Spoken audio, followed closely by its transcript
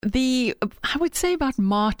I would say about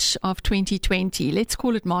March of 2020, let's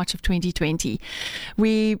call it March of 2020,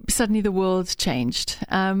 suddenly the world changed.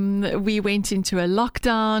 We went into a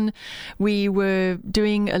lockdown. We were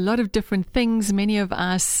doing a lot of different things. Many of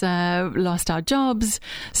us lost our jobs.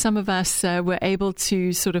 Some of us were able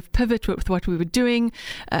to sort of pivot with what we were doing,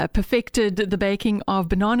 perfected the baking of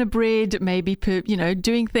banana bread, maybe,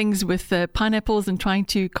 doing things with pineapples and trying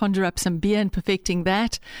to conjure up some beer and perfecting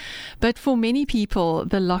that. But for many people,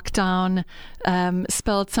 the lockdown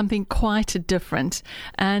spelled something quite different.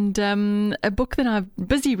 And a book that I'm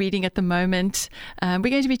busy reading at the moment, we're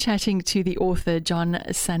going to be chatting to the author, John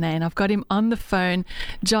Sanane. I've got him on the phone.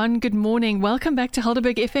 John, good morning. Welcome back to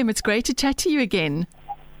Helderberg FM. It's great to chat to you again.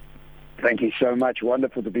 Thank you so much.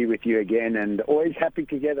 Wonderful to be with you again, and always happy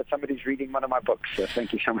to hear that somebody's reading one of my books. So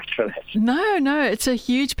thank you so much for that. No, it's a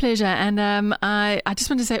huge pleasure. And I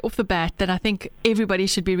just want to say off the bat that I think everybody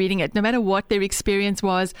should be reading it, no matter what their experience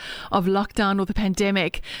was of lockdown or the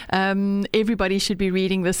pandemic. Everybody should be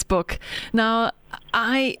reading this book. Now,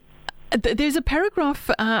 there's a paragraph,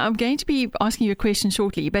 I'm going to be asking you a question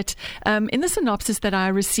shortly, but in the synopsis that I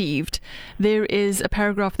received, there is a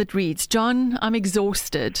paragraph that reads, John, I'm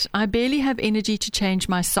exhausted. I barely have energy to change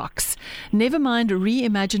my socks. Never mind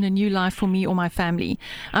reimagine a new life for me or my family.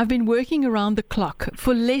 I've been working around the clock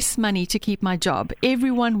for less money to keep my job.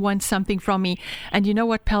 Everyone wants something from me. And you know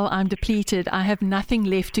what, pal, I'm depleted. I have nothing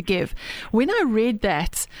left to give. When I read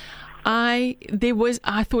that, I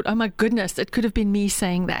thought, oh my goodness, it could have been me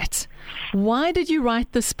saying that. Why did you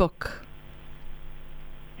write this book?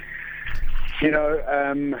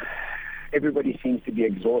 Everybody seems to be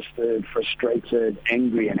exhausted, frustrated,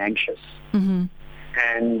 angry, and anxious. Mm-hmm.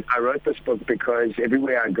 And I wrote this book because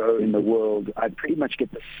everywhere I go in the world, I pretty much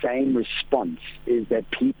get the same response, is that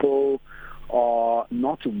people are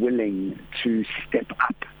not willing to step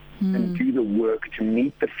up and do the work to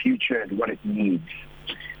meet the future and what it needs.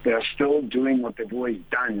 They are still doing what they've always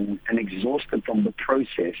done and exhausted from the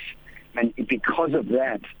process. And because of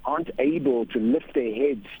that, aren't able to lift their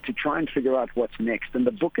heads to try and figure out what's next. And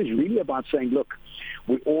the book is really about saying, look,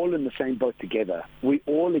 we're all in the same boat together. We're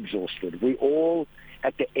all exhausted. We're all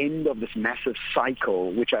at the end of this massive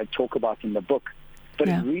cycle, which I talk about in the book. But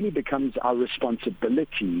It really becomes our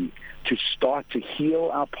responsibility to start to heal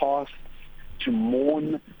our past, to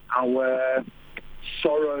mourn our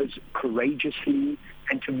sorrows courageously,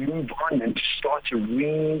 and to move on and to start to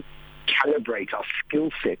recalibrate our skill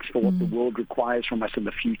sets for what the world requires from us in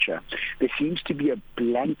the future. There seems to be a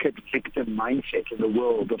blanket victim mindset in the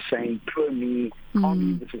world of saying, poor me, can't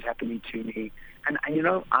believe this is happening to me. And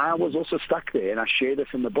I was also stuck there, and I share this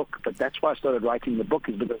in the book, but that's why I started writing the book,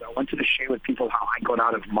 is because I wanted to share with people how I got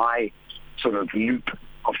out of my sort of loop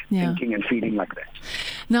of thinking and feeling like that.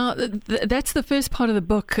 Now, that's the first part of the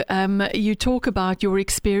book. You talk about your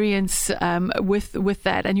experience with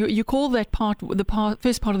that, and you call that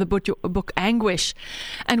first part of the book anguish.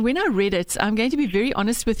 And when I read it, I'm going to be very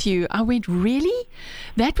honest with you, I went, really?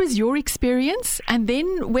 That was your experience? And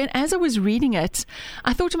then as I was reading it,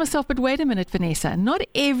 I thought to myself, but wait a minute, Vanessa, not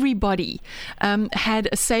everybody had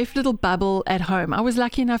a safe little bubble at home. I was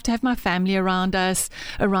lucky enough to have my family around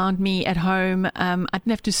me at home. I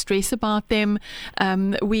didn't have to stress about them.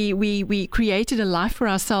 We created a life for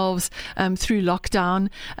ourselves through lockdown,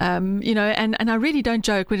 and I really don't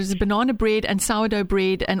joke. When it was banana bread and sourdough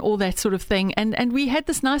bread and all that sort of thing, and we had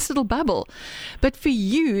this nice little bubble. But for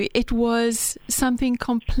you, it was something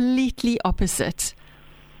completely opposite.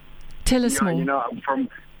 Tell us more.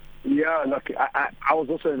 Look, I was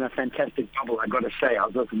also in a fantastic bubble, I got to say. I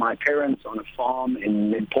was with my parents on a farm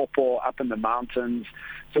in Limpopo, up in the mountains.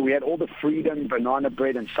 So we had all the freedom, banana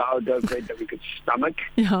bread and sourdough bread that we could stomach.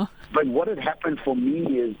 Yeah. But what had happened for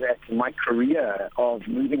me is that my career of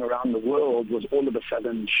moving around the world was all of a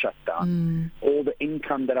sudden shut down. All the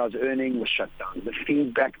income that I was earning was shut down. The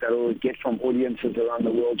feedback that I would get from audiences around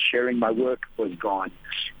the world sharing my work was gone.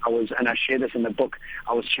 And I share this in the book,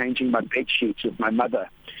 I was changing my bed sheets with my mother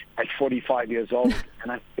at 45 years old.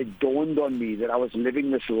 And it dawned on me that I was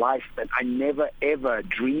living this life that I never, ever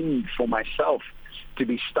dreamed for myself, to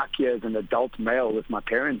be stuck here as an adult male with my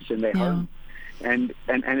parents in their home. And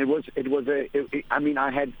I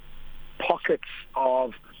had pockets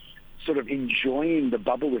of sort of enjoying the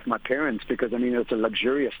bubble with my parents, because it's a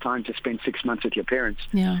luxurious time to spend 6 months with your parents.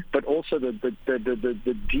 Yeah. But also the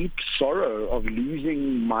deep sorrow of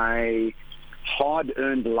losing my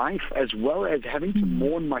hard-earned life, as well as having to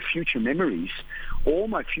mourn my future memories. All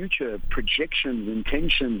my future projections,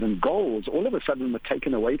 intentions, and goals all of a sudden were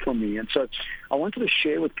taken away from me. And so I wanted to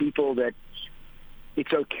share with people that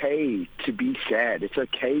it's okay to be sad. It's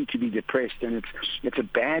okay to be depressed, and it's a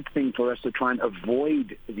bad thing for us to try and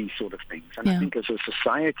avoid these sort of things. And I think as a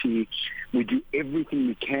society, we do everything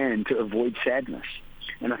we can to avoid sadness.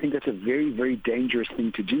 And I think that's a very, very dangerous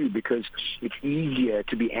thing to do, because it's easier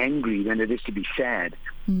to be angry than it is to be sad.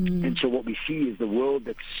 And so what we see is the world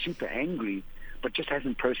that's super angry, but just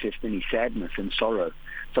hasn't processed any sadness and sorrow.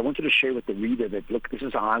 So I wanted to share with the reader that, look, this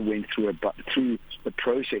is how I went through the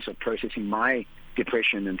process of processing my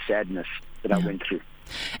depression and sadness that I went through.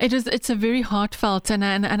 It's a very heartfelt, and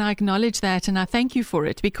I acknowledge that, and I thank you for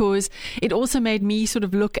it, because it also made me sort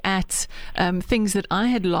of look at things that I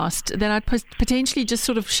had lost that I'd potentially just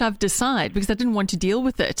sort of shoved aside because I didn't want to deal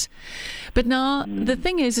with it. But now the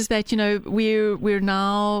thing is that, you know, we're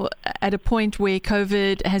now at a point where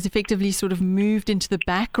COVID has effectively sort of moved into the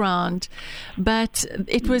background, but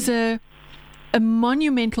it was a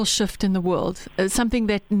monumental shift in the world, something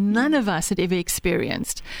that none of us had ever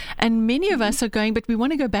experienced. And many of us are going, but we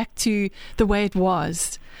want to go back to the way it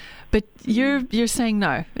was. But you're saying,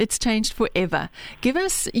 no, it's changed forever.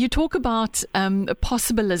 You talk about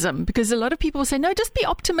possibilism, because a lot of people say, no, just be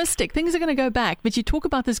optimistic. Things are going to go back. But you talk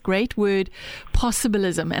about this great word,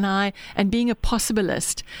 possibilism, and being a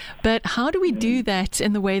possibilist. But how do we do that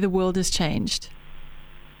in the way the world has changed?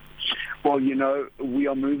 Well, you know, we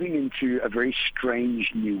are moving into a very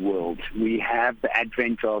strange new world. We have the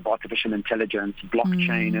advent of artificial intelligence,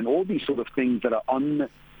 blockchain, and all these sort of things that are on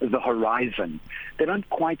the horizon. They don't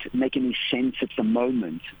quite make any sense at the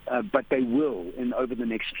moment, but they will over the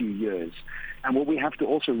next few years. And what we have to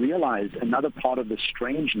also realize, another part of the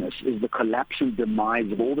strangeness, is the collapse and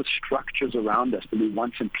demise of all the structures around us that we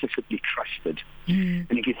once implicitly trusted. And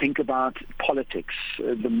if you think about politics,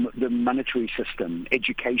 the monetary system,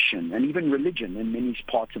 education, and even religion in many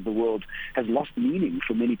parts of the world has lost meaning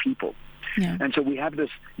for many people. And so we have this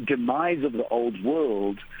demise of the old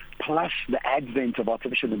world, plus the advent of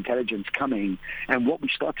artificial intelligence coming. And what we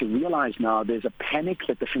start to realize now, there's a panic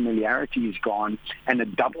that the familiarity is gone, and a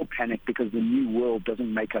double panic because the new world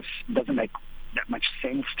doesn't make that much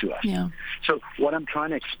sense to us. So what I'm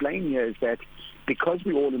trying to explain here is that because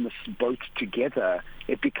we're all in this boat together,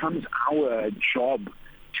 it becomes our job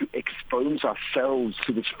to expose ourselves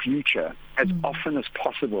to this future as often as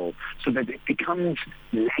possible, so that it becomes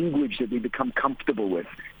language that we become comfortable with.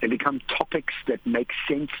 They become topics that make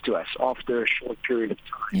sense to us after a short period of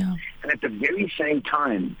time. And at the very same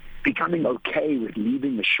time, becoming okay with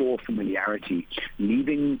leaving the shore of familiarity,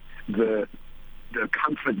 leaving the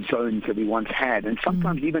comfort zones that we once had, and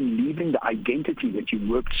sometimes even leaving the identity that you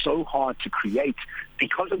worked so hard to create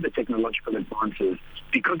because of the technological advances,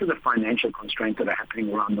 because of the financial constraints that are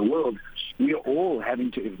happening around the world. We are all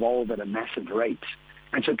having to evolve at a massive rate.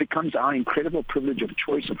 And so it becomes our incredible privilege of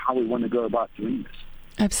choice of how we want to go about doing this.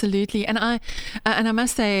 Absolutely. And I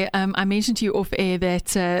must say, I mentioned to you off air that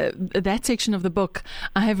that section of the book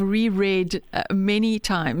I have reread many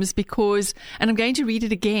times and I'm going to read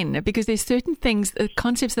it again, because there's certain things,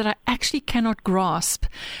 concepts that I actually cannot grasp,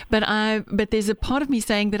 but there's a part of me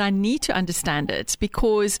saying that I need to understand it,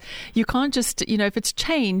 because you can't just, if it's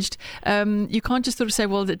changed, you can't just sort of say,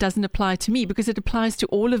 well, it doesn't apply to me, because it applies to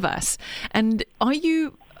all of us. And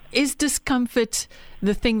is discomfort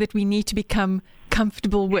the thing that we need to become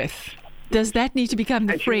comfortable with? Does that need to become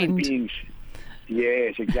the friend? Beings,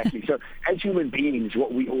 yes, exactly. So as human beings,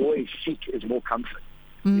 what we always seek is more comfort.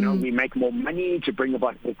 We make more money to bring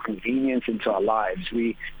about more convenience into our lives.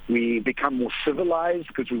 We become more civilized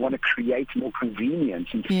because we want to create more convenience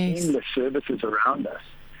and seamless services around us.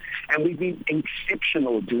 And we've been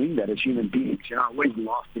exceptional at doing that as human beings. I always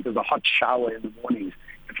laugh because a hot shower in the mornings,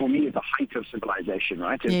 for me, is the height of civilization,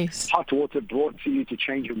 right? Yes. Hot water brought to you to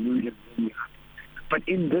change your mood and warm you up. But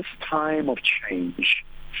in this time of change,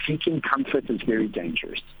 seeking comfort is very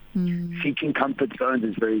dangerous. Seeking comfort zones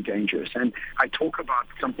is very dangerous. And I talk about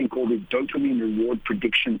something called the dopamine reward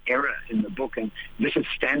prediction error in the book. And this is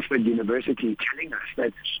Stanford University telling us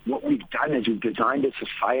that what we've done is we've designed a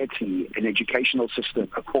society, an educational system,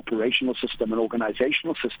 a corporational system, an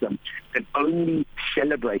organizational system that only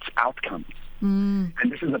celebrates outcomes. And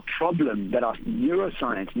this is a problem that our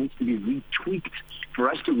neuroscience needs to be retweaked for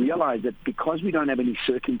us to realize that because we don't have any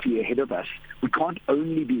certainty ahead of us, we can't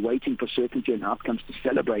only be waiting for certainty and outcomes to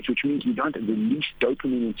celebrate, which means we don't release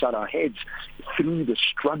dopamine inside our heads through the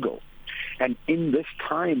struggle. And in this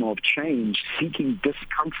time of change, seeking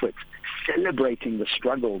discomfort, celebrating the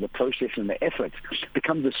struggle, the process, and the effort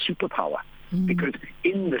becomes a superpower. Because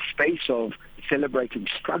in the space of celebrating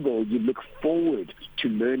struggle, you look forward to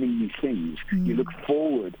learning new things. You look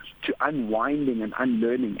forward to unwinding and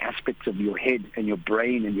unlearning aspects of your head and your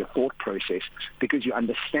brain and your thought process, because you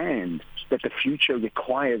understand that the future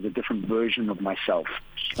requires a different version of myself.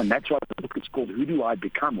 And that's why the book is called Who Do I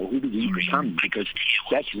Become, or Who Do We Become? Because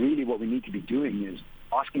that's really what we need to be doing, is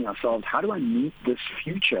asking ourselves, how do I meet this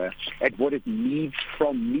future at what it needs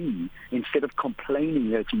from me, instead of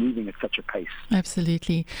complaining that it's moving at such a pace?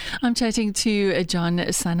 Absolutely. I'm chatting to John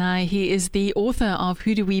Sanai. He is the author of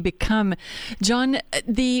Who Do We Become? John,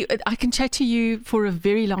 I can chat to you for a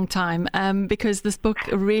very long time because this book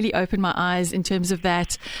really opened my eyes in terms of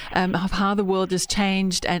that, of how the world has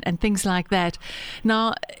changed and things like that.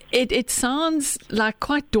 Now, it sounds like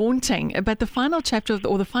quite daunting, but the final chapter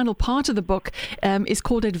or the final part of the book is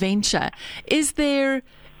called Adventure. Is there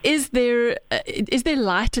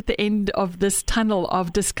light at the end of this tunnel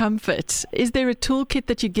of discomfort? Is there a toolkit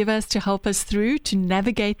that you give us to help us through to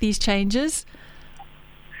navigate these changes?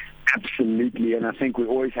 Absolutely, and I think we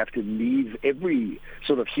always have to leave every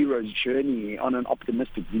sort of hero's journey on an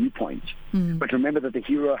optimistic viewpoint. But remember that the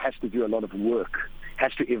hero has to do a lot of work,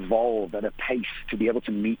 has to evolve at a pace to be able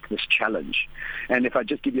to meet this challenge. And if I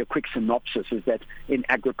just give you a quick synopsis, is that in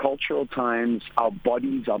agricultural times, our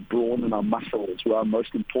bodies, our brawn and our muscles were our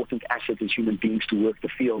most important asset as human beings to work the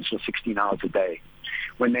fields for 16 hours a day.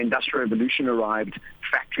 When the Industrial Revolution arrived,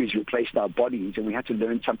 factories replaced our bodies, and we had to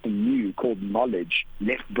learn something new called knowledge,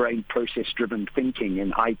 left-brain process-driven thinking,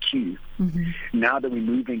 and IQ. Now that we're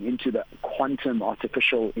moving into the quantum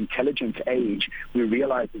artificial intelligence age, we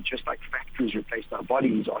realize that just like factories replaced our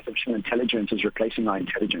bodies, artificial intelligence is replacing our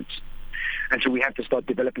intelligence. And so we have to start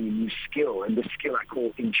developing a new skill, and this skill I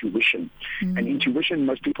call intuition. And intuition,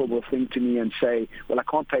 most people will think to me and say, well, I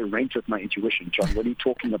can't pay rent with my intuition, John. What are you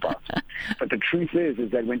talking about? But the truth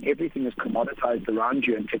is that when everything is commoditized around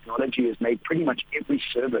you and technology has made pretty much every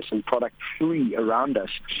service and product free around us,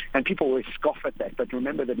 and people always scoff at that. But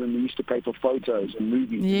remember that when we used to pay for photos and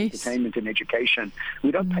movies and entertainment and education,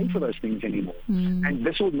 we don't pay for those things anymore. And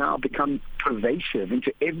this will now become pervasive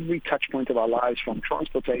into every touch point of our lives, from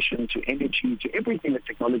transportation to energy to everything that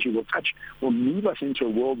technology will touch, will move us into a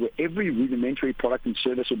world where every rudimentary product and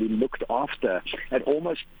service will be looked after at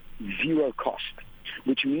almost zero cost,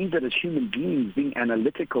 which means that as human beings, being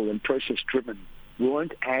analytical and process-driven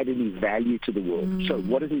won't add any value to the world. So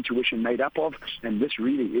what is intuition made up of? And this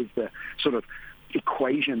really is the sort of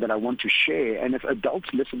equation that I want to share. And if adults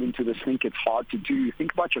listening to this think it's hard to do,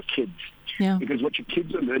 think about your kids. Because what your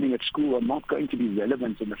kids are learning at school are not going to be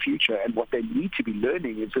relevant in the future. And what they need to be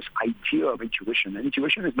learning is this idea of intuition. And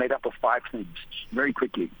intuition is made up of 5 things, very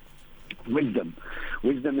quickly. Wisdom.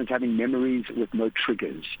 Wisdom is having memories with no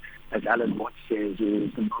triggers. As Alan Watts says,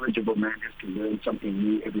 is the knowledgeable man has to learn something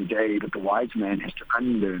new every day, but the wise man has to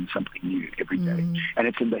unlearn something new every day. And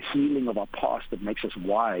it's in the healing of our past that makes us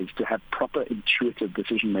wise to have proper intuitive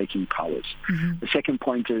decision-making powers. The second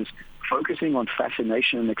point is focusing on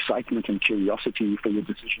fascination and excitement and curiosity for your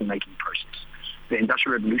decision-making process. The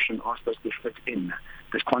Industrial Revolution asked us to fit in.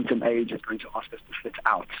 This quantum age is going to ask us to fit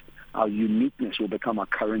out. Our uniqueness will become our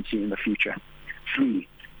currency in the future. 3,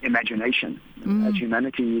 imagination. As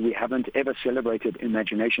humanity, we haven't ever celebrated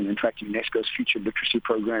imagination. In fact, UNESCO's Future Literacy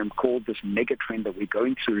Program called this mega trend that we're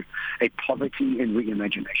going through a poverty in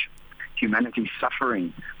reimagination. Humanity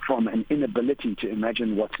suffering from an inability to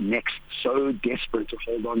imagine what's next, so desperate to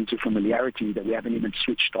hold on to familiarity that we haven't even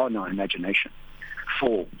switched on our imagination.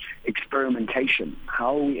 4, experimentation.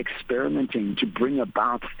 How are we experimenting to bring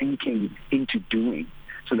about thinking into doing,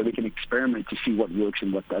 so that we can experiment to see what works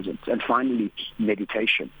and what doesn't? And finally,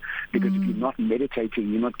 meditation. Because if you're not meditating,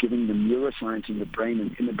 you're not giving the neuroscience in the brain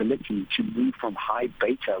an inability to move from high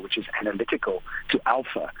beta, which is analytical, to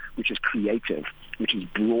alpha, which is creative, which is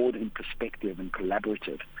broad in perspective and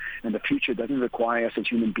collaborative. And the future doesn't require us as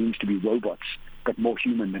human beings to be robots, but more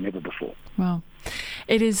human than ever before. Wow.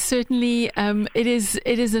 It is certainly, it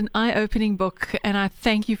is an eye-opening book, and I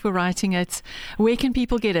thank you for writing it. Where can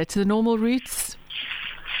people get it? The normal routes?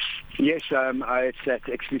 Yes, it's at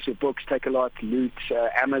Exclusive Books, Takealot, Loot,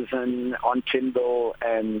 Amazon, on Kindle,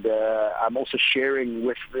 and I'm also sharing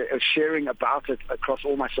about it across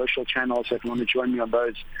all my social channels. So if you want to join me on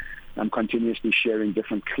those, I'm continuously sharing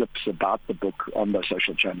different clips about the book on those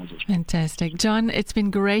social channels as well. Fantastic. John, it's been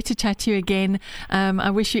great to chat to you again. I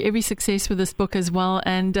wish you every success with this book as well,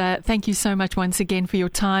 and thank you so much once again for your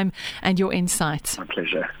time and your insights. My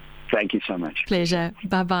pleasure. Thank you so much. Pleasure.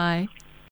 Bye-bye.